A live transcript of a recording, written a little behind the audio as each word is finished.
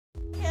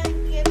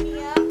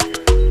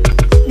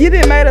You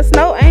done made a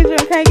snow angel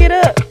and can't get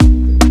up.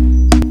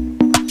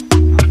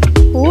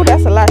 Ooh,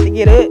 that's a lot to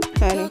get up,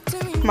 honey.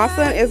 My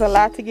son is a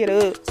lot to get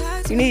up.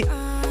 You need,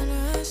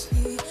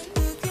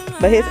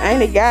 but his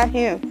auntie got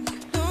him.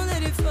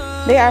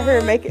 They out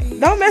here making.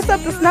 Don't mess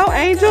up the snow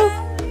angel.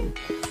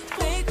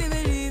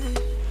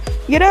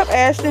 Get up,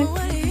 Ashton.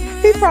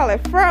 He's probably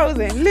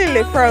frozen,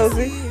 literally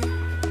frozen.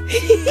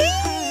 He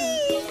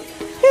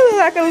looks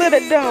like a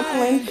little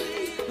dumpling.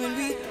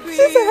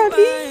 She's a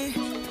hubby.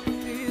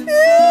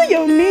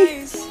 Your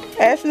knee.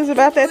 Ashton, is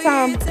about that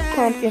time,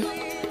 pumpkin.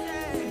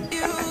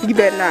 You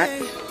better not.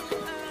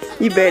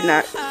 You better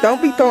not.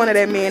 Don't be throwing it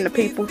at me and the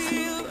people.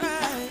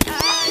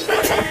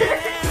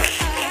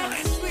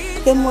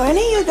 Good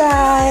morning, you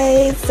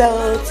guys.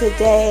 So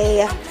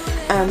today,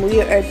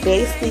 we are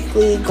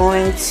basically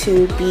going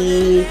to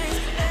be,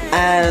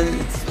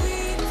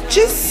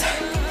 just,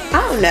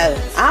 I don't know.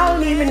 I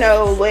don't even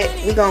know what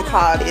we're gonna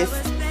call this.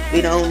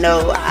 We don't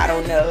know. I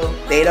don't know.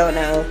 They don't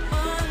know.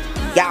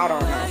 Y'all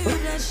don't know.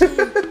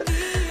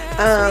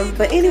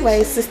 But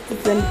anyway,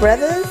 sisters and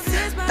brothers,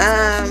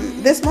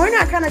 this morning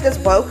I kind of just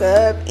woke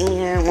up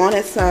and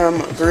wanted some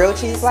grilled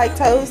cheese like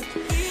toast.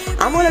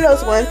 I'm one of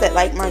those ones that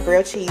like my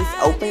grilled cheese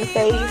open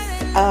face.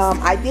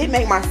 I did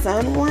make my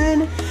son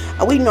one.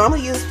 We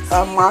normally use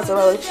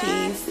mozzarella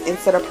cheese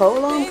instead of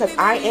provolone because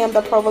I am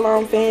the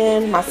provolone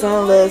fan. My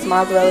son loves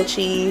mozzarella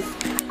cheese.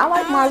 I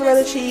like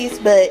mozzarella cheese,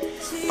 but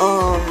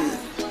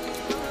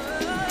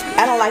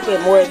I don't like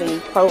it more than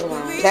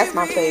provolone. That's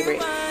my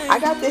favorite. I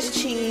got this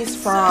cheese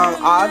from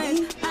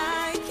Aldi,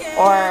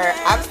 or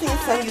I've seen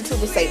some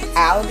YouTubers say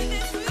Aldi.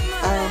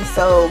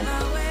 So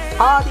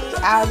Aldi,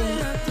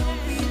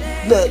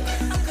 look,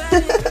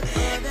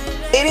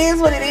 it is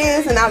what it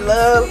is, and I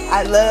love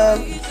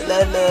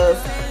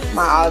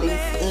my Aldis.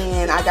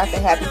 And I got the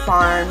Happy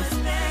Farms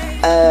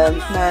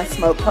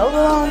non-smoked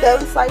provolone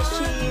deli slice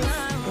cheese,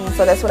 and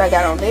so that's what I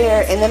got on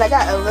there. And then I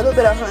got a little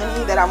bit of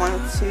honey that I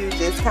wanted to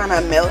just kind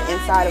of melt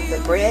inside of the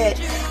bread.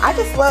 I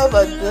just love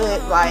a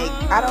good, like,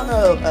 I don't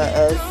know,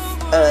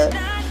 a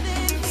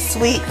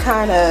sweet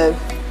kind of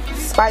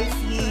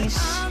spicy,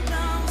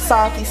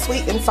 salty,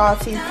 sweet and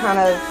salty kind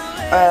of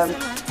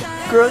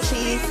grilled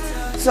cheese.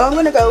 So I'm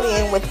gonna go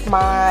in with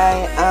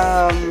my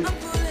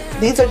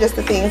these are just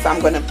the things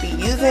I'm gonna be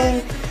using,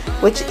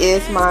 which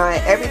is my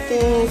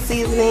everything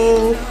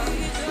seasoning,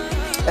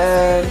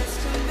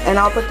 and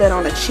I'll put that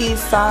on the cheese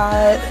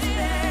side.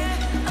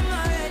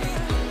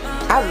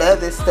 I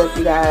love this stuff,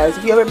 you guys.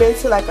 If you ever been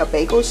to like a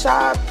bagel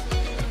shop,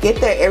 get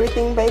their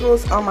everything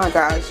bagels. Oh my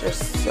gosh, they're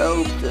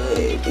so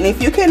good. And if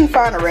you can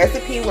find a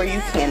recipe where you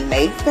can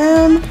make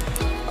them,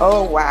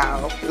 oh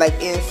wow, like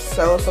it's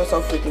so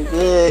freaking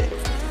good.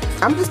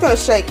 I'm just gonna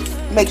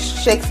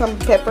shake some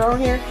pepper on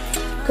here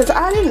because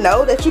I didn't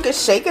know that you could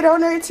shake it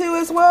on there too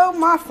as well.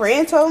 My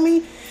friend told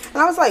me,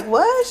 and I was like,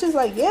 what? She's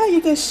like, yeah, you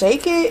can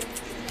shake it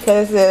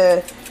because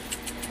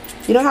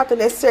you don't have to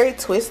necessarily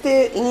twist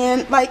it.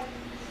 And like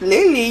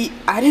literally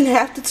I didn't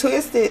have to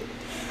twist it.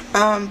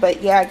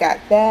 But yeah, I got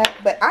that.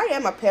 But I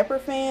am a pepper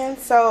fan,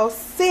 so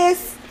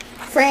sis,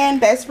 friend,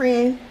 best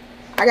friend,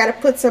 I gotta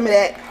put some of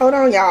that. Hold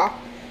on, y'all.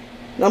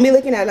 Don't be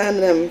looking at none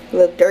of them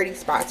little dirty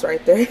spots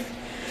right there.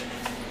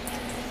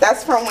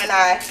 That's from when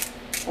I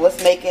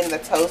was making the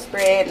toast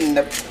bread and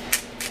the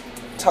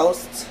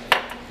toast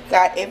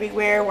got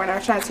everywhere when I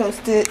was trying to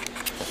toast it.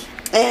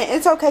 And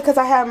it's okay because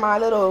I have my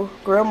little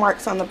grill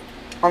marks on the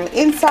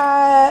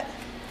inside,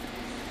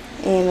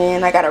 and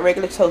then I got a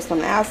regular toast on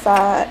the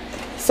outside.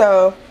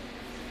 So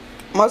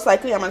most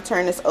likely I'm gonna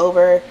turn this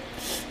over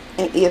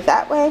and eat it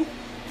that way.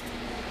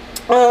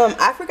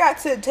 I forgot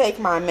to take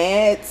my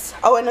meds.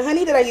 Oh, and the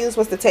honey that I used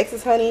was the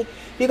Texas honey.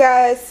 You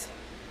guys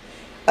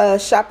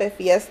shop at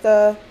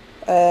Fiesta,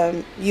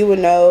 you will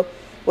know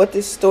what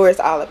this store is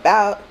all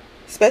about,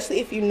 especially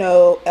if you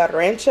know El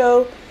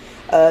Rancho.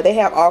 They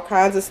have all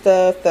kinds of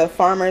stuff. The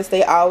farmers,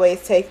 they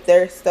always take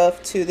their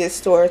stuff to this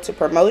store to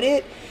promote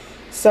it.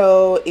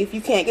 So if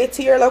you can't get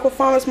to your local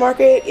farmers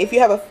market, if you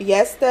have a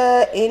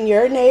Fiesta in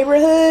your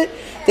neighborhood,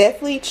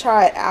 definitely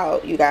try it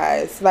out, you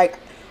guys. Like,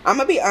 I'm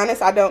gonna be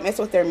honest, I don't mess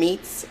with their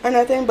meats or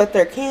nothing, but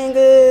their canned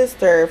goods,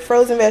 their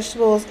frozen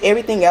vegetables,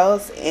 everything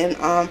else, and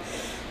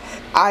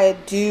I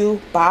do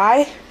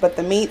buy, but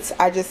the meats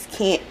I just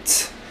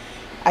can't.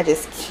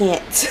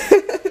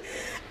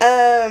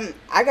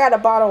 I got a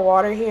bottle of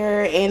water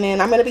here, and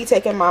then I'm gonna be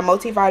taking my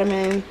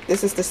multivitamin.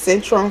 This is the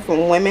Centrum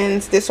from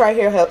Women's. This right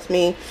here helps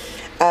me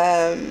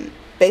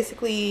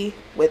basically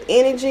with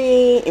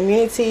energy,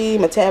 immunity,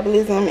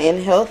 metabolism,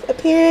 and health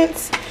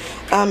appearance.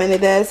 And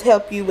it does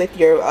help you with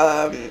your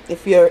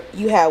if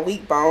you have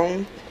weak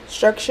bone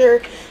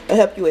structure, it'll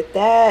help you with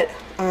that.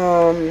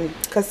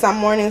 Because some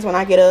mornings when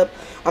I get up,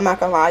 I'm not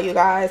gonna lie, you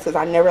guys, because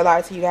I never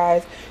lie to you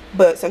guys,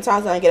 but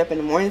sometimes when I get up in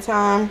the morning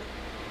time,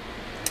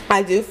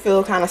 I do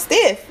feel kind of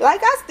stiff.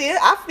 Like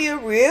I feel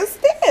real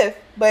stiff,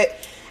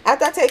 but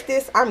after I take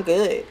this, I'm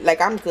good. Like,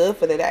 I'm good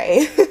for the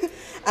day.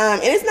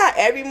 And it's not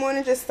every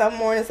morning, just some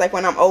mornings, like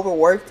when I'm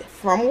overworked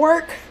from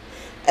work.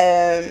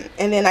 And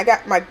then I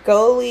got my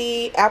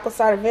Goli apple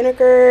cider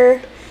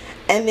vinegar,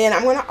 And then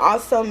I'm gonna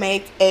also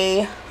make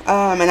a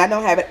and I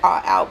don't have it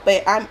all out,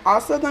 but I'm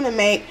also gonna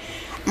make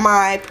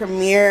my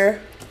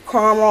Premier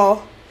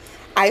caramel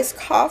iced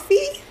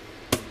coffee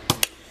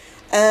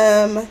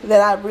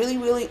that I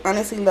really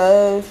honestly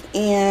love.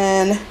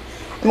 And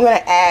I'm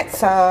gonna add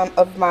some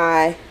of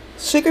my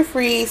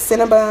sugar-free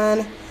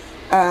cinnamon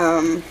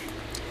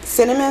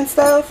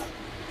stuff.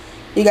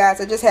 You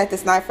guys, I just had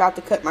this knife out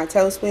to cut my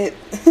toast with.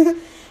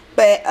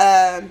 But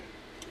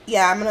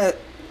yeah, I'm gonna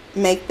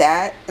make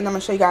that, and I'm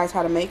gonna show you guys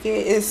how to make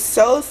it. It's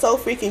so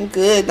freaking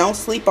good. Don't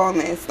sleep on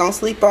this. Don't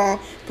sleep on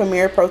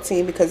Premier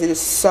protein, because it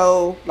is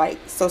so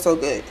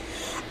good.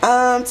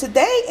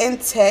 Today in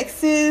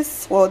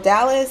Texas, well,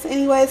 Dallas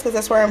anyways, because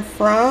that's where I'm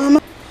from,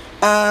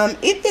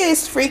 it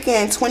is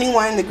freaking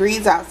 21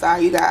 degrees outside,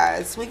 you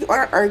guys. We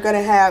are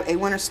gonna have a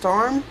winter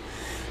storm.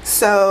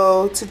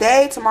 So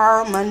today,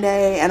 tomorrow,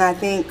 Monday, and I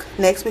think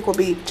next week will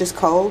be just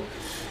cold.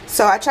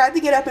 So I tried to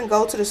get up and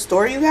go to the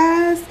store, you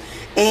guys,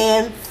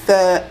 and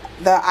the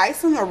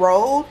ice on the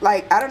road,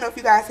 like, I don't know if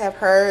you guys have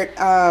heard,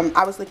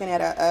 I was looking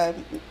at a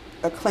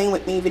clean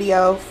with me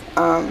video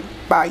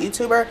by a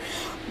YouTuber,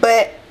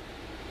 but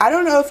I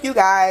don't know if you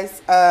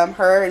guys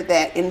heard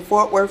that in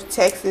Fort Worth,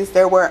 Texas,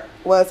 there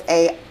was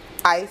a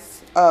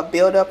ice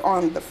buildup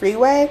on the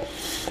freeway,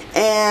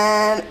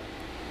 and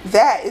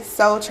that is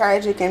so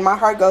tragic, and my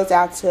heart goes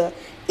out to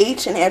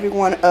each and every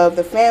one of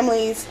the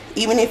families.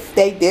 Even if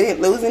they didn't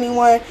lose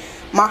anyone,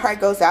 my heart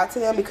goes out to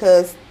them,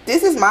 because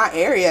this is my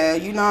area,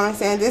 you know what I'm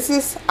saying? This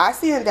is, I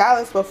see in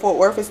Dallas, but Fort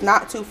Worth is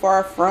not too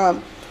far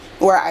from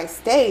where I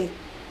stay.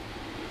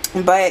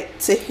 But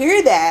to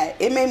hear that,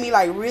 it made me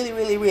like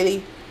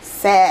really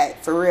sad,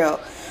 for real.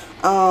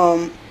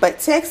 But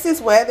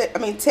Texas weather,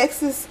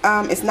 Texas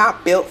is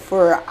not built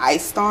for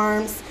ice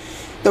storms.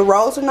 The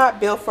roads are not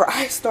built for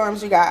ice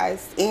storms, you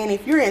guys. And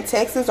if you're in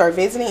Texas or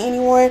visiting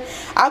anyone,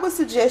 I would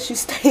suggest you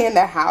stay in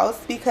the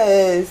house,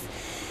 because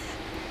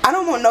I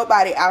don't want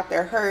nobody out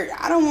there hurt.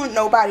 I don't want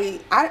nobody,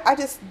 I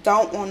just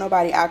don't want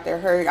nobody out there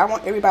hurt. I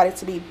want everybody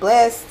to be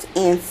blessed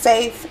and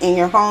safe in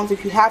your homes.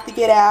 If you have to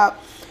get out,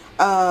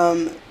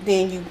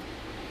 then you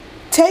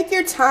take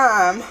your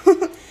time.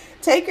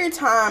 Take your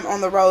time on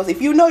the roads.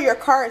 If you know your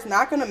car is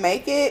not going to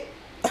make it,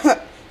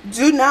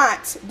 do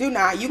not. You're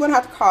going to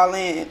have to call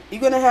in.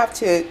 You're going to have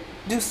to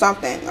do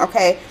something,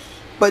 okay?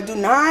 But do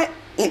not,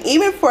 and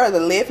even for the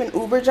Lyft and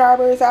Uber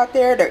drivers out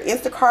there, their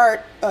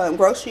Instacart,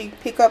 grocery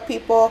pickup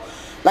people,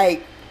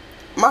 like,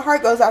 my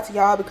heart goes out to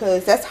y'all,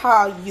 because that's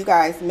how you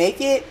guys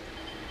make it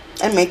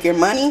and make your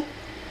money.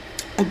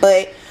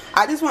 But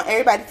I just want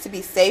everybody to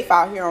be safe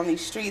out here on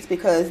these streets,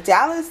 because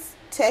Dallas,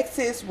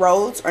 Texas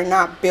roads are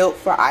not built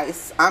for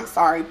ice. I'm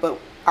sorry, but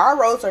our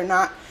roads are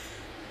not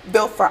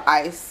built for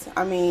ice.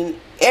 I mean,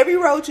 every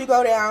road you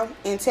go down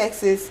in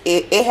Texas,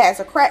 it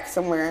has a crack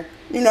somewhere.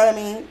 You know what I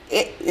mean?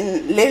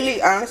 And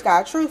literally, honest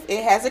God truth,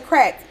 it has a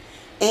crack.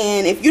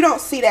 And if you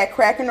don't see that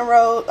crack in the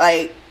road,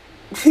 like,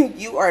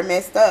 you are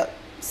messed up.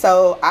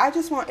 So I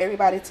just want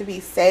everybody to be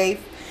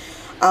safe.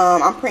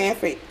 I'm praying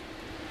for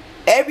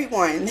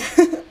everyone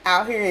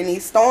out here in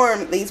these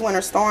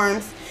winter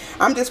storms.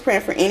 I'm just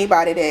praying for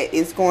anybody that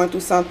is going through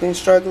something,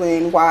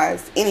 struggling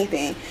wise,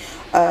 anything.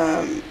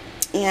 And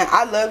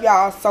I love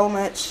y'all so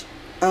much.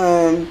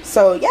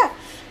 So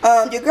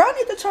yeah, your girl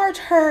needs to charge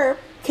her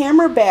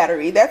camera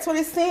battery. That's what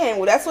it's saying.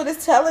 Well, that's what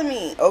it's telling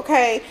me.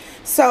 Okay,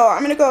 so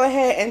I'm gonna go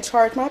ahead and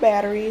charge my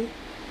battery,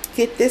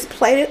 get this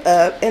plated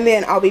up, and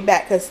then I'll be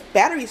back, because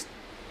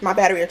my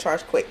battery are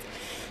charged quick.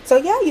 So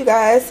yeah, you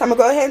guys, I'm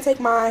gonna go ahead and take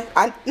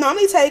I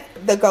normally take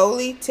the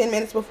Goalie 10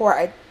 minutes before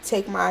I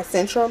take my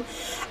Centrum.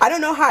 I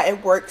don't know how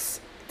it works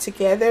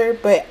together,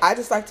 but I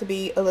just like to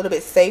be a little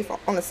bit safe,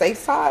 on the safe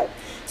side.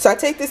 So I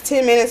take this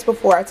 10 minutes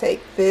before I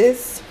take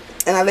this,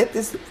 and I let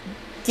this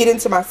get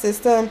into my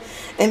system,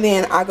 and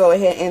then I go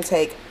ahead and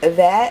take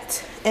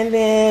that, and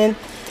then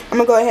I'm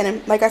gonna go ahead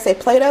and, like I said,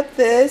 plate up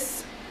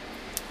this,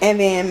 and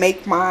then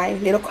make my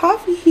little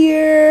coffee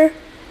here.